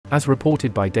As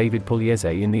reported by David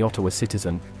Pugliese in the Ottawa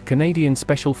Citizen, Canadian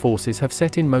Special Forces have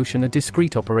set in motion a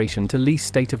discrete operation to lease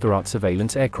state-of-the-art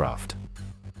surveillance aircraft.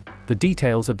 The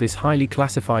details of this highly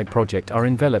classified project are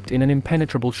enveloped in an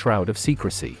impenetrable shroud of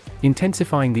secrecy,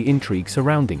 intensifying the intrigue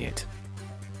surrounding it.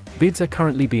 Bids are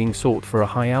currently being sought for a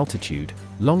high-altitude,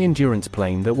 long-endurance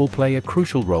plane that will play a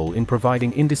crucial role in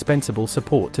providing indispensable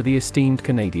support to the esteemed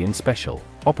Canadian Special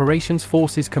Operations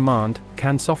Forces Command,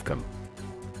 CANSOFCOM.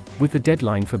 With the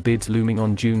deadline for bids looming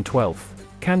on June 12,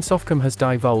 CANSOFCOM has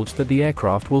divulged that the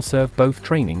aircraft will serve both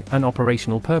training and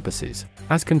operational purposes,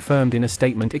 as confirmed in a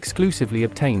statement exclusively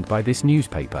obtained by this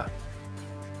newspaper.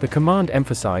 The command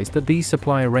emphasized that these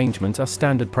supply arrangements are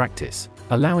standard practice,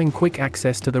 allowing quick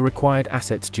access to the required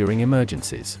assets during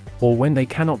emergencies, or when they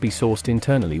cannot be sourced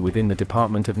internally within the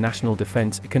Department of National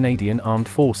Defence Canadian Armed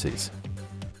Forces.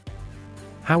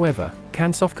 However,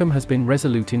 CANSOFCOM has been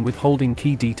resolute in withholding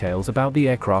key details about the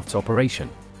aircraft's operation,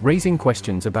 raising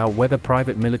questions about whether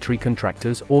private military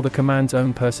contractors or the command's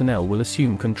own personnel will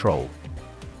assume control.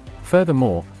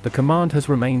 Furthermore, the command has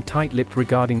remained tight-lipped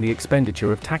regarding the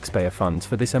expenditure of taxpayer funds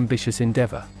for this ambitious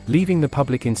endeavor, leaving the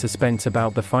public in suspense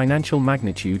about the financial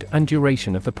magnitude and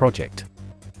duration of the project.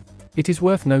 It is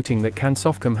worth noting that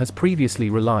CANSOFCOM has previously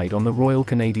relied on the Royal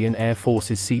Canadian Air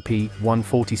Force's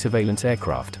CP-140 surveillance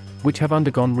aircraft, which have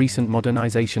undergone recent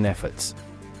modernization efforts.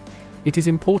 It is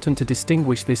important to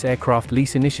distinguish this aircraft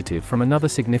lease initiative from another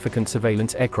significant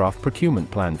surveillance aircraft procurement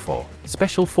plan for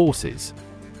Special Forces.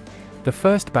 The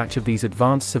first batch of these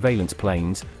advanced surveillance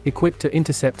planes, equipped to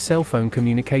intercept cell phone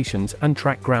communications and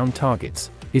track ground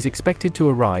targets, is expected to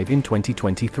arrive in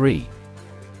 2023.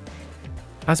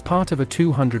 As part of a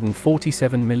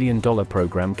 $247 million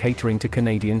program catering to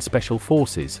Canadian Special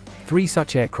Forces, 3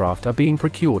 such aircraft are being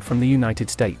procured from the United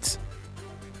States.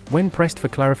 When pressed for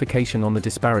clarification on the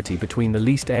disparity between the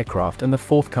leased aircraft and the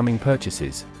forthcoming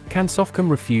purchases, CANSOFCOM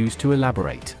refused to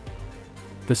elaborate.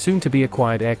 The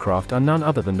soon-to-be-acquired aircraft are none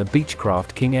other than the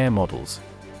Beechcraft King Air models.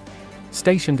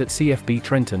 Stationed at CFB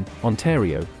Trenton,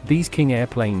 Ontario, these King Air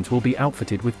planes will be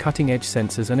outfitted with cutting-edge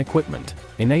sensors and equipment,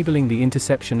 enabling the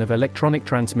interception of electronic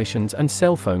transmissions and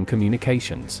cell phone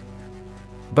communications.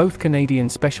 Both Canadian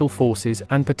Special Forces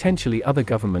and potentially other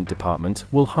government departments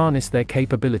will harness their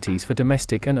capabilities for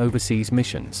domestic and overseas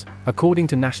missions. According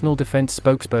to National Defence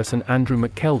spokesperson Andrew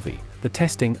McKelvey, the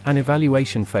testing and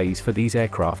evaluation phase for these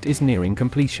aircraft is nearing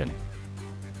completion.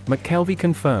 McKelvey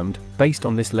confirmed, based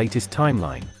on this latest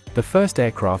timeline, the first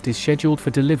aircraft is scheduled for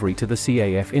delivery to the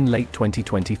CAF in late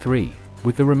 2023,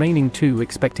 with the remaining 2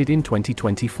 expected in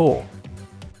 2024.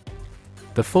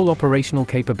 The full operational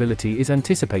capability is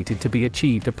anticipated to be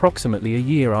achieved approximately a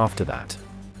year after that.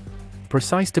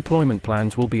 Precise deployment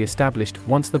plans will be established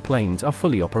once the planes are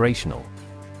fully operational.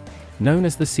 Known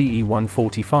as the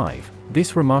CE-145,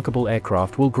 this remarkable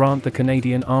aircraft will grant the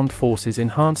Canadian Armed Forces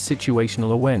enhanced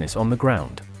situational awareness on the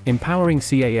ground, empowering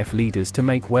CAF leaders to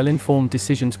make well-informed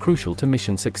decisions crucial to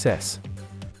mission success.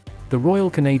 The Royal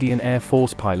Canadian Air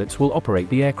Force pilots will operate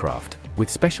the aircraft, with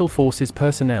Special Forces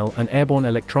personnel and airborne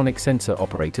electronic sensor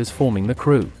operators forming the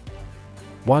crew.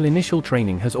 While initial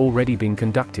training has already been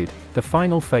conducted, the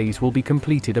final phase will be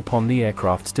completed upon the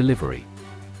aircraft's delivery.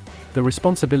 The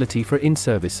responsibility for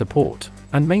in-service support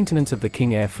and maintenance of the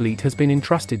King Air fleet has been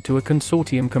entrusted to a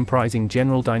consortium comprising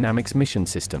General Dynamics Mission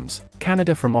Systems,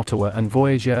 Canada from Ottawa and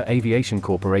Voyager Aviation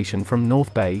Corporation from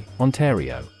North Bay,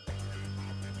 Ontario.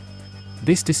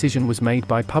 This decision was made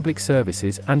by Public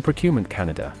Services and Procurement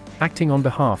Canada, acting on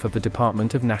behalf of the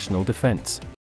Department of National Defence.